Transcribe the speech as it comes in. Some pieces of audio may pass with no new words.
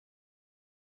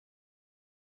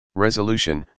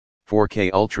Resolution,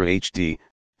 4K Ultra HD,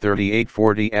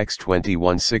 3840 x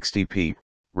 2160p,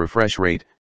 refresh rate,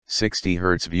 60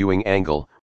 Hz viewing angle,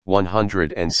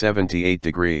 178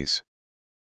 degrees.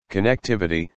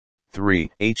 Connectivity,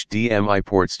 3 HDMI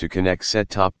ports to connect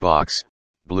set-top box,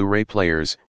 Blu-ray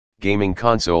players, gaming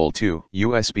console, 2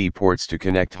 USB ports to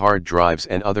connect hard drives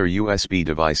and other USB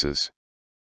devices.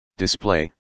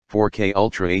 Display, 4K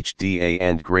Ultra HD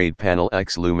and grade panel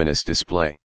XLuminous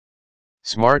display.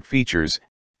 Smart features,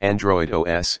 Android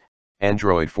OS,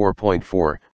 Android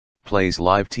 4.4, plays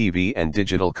live TV and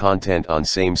digital content on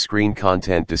same screen,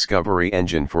 content discovery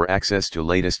engine for access to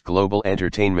latest global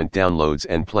entertainment downloads,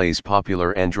 and plays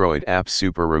popular Android apps.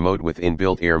 Super remote with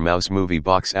inbuilt Air Mouse Movie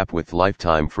Box app with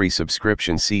lifetime free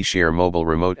subscription. C Share mobile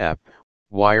remote app,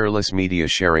 wireless media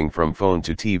sharing from phone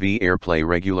to TV, AirPlay,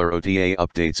 regular OTA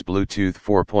updates, Bluetooth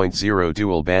 4.0,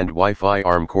 dual band Wi-Fi,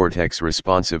 ARM Cortex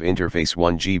responsive interface,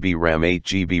 1 GB RAM, 8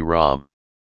 GB ROM.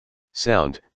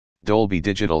 Sound, Dolby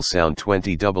Digital Sound,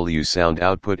 20W sound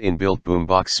output, inbuilt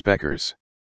boombox, Spekers.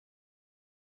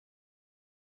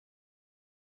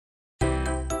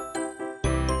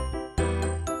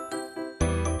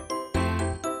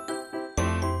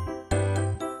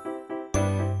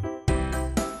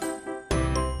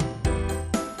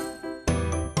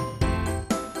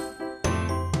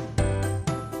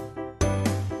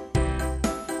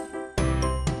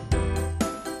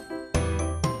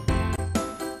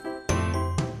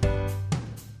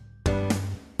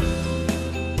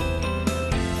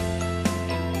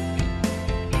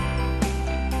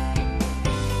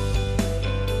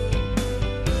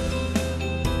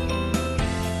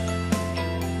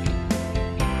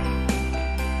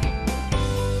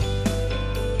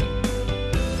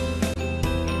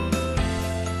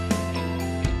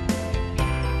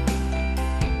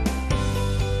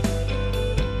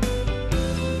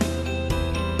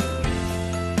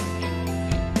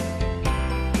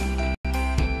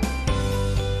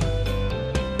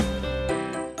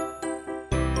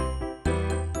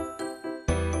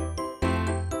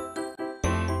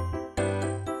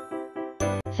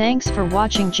 Thanks for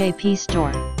watching JP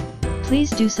Store.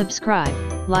 Please do subscribe,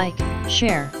 like,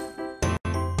 share.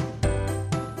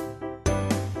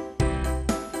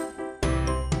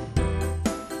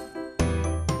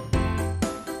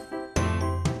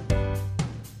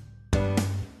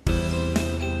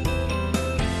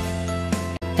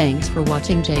 Thanks for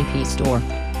watching JP Store.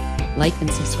 Like and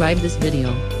subscribe this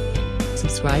video.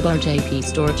 Subscribe our JP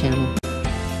Store channel.